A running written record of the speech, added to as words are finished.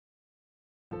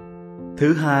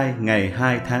Thứ Hai, ngày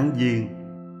 2 tháng Giêng.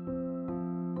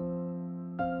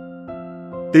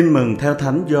 Tin mừng theo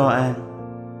thánh Gio-an.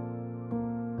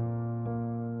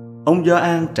 Ông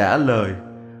Gio-an trả lời: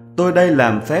 Tôi đây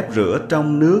làm phép rửa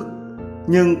trong nước,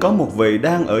 nhưng có một vị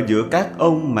đang ở giữa các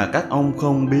ông mà các ông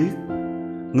không biết.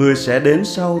 Người sẽ đến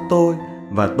sau tôi,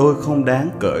 và tôi không đáng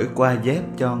cởi qua dép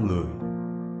cho người.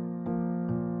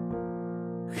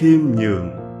 Khiêm nhường.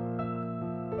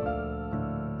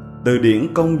 Từ điển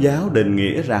Công giáo định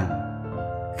nghĩa rằng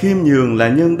khiêm nhường là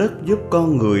nhân đức giúp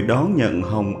con người đón nhận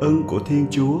hồng ân của Thiên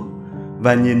Chúa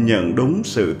và nhìn nhận đúng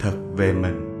sự thật về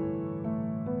mình.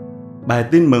 Bài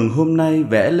tin mừng hôm nay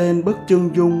vẽ lên bức chân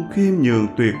dung khiêm nhường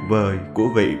tuyệt vời của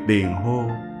vị tiền hô.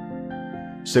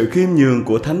 Sự khiêm nhường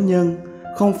của thánh nhân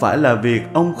không phải là việc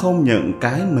ông không nhận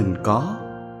cái mình có,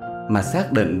 mà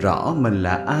xác định rõ mình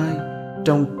là ai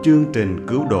trong chương trình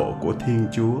cứu độ của Thiên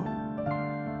Chúa.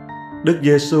 Đức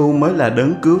Giê-su mới là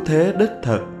đấng cứu thế đích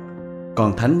thực,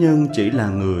 còn thánh nhân chỉ là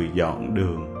người dọn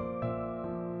đường.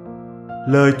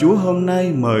 Lời Chúa hôm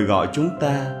nay mời gọi chúng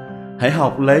ta hãy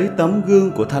học lấy tấm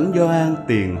gương của thánh Gio-an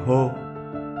tiền hô.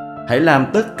 Hãy làm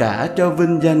tất cả cho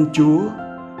vinh danh Chúa,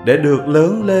 để được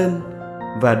lớn lên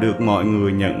và được mọi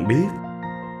người nhận biết,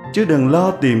 chứ đừng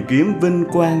lo tìm kiếm vinh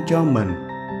quang cho mình,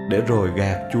 để rồi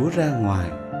gạt Chúa ra ngoài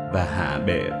và hạ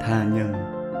bệ tha nhân.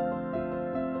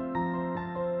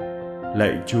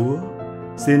 Lạy Chúa,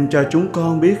 xin cho chúng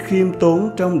con biết khiêm tốn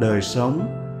trong đời sống,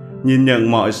 nhìn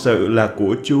nhận mọi sự là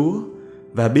của Chúa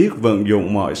và biết vận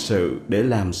dụng mọi sự để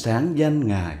làm sáng danh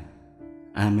Ngài.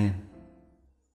 Amen.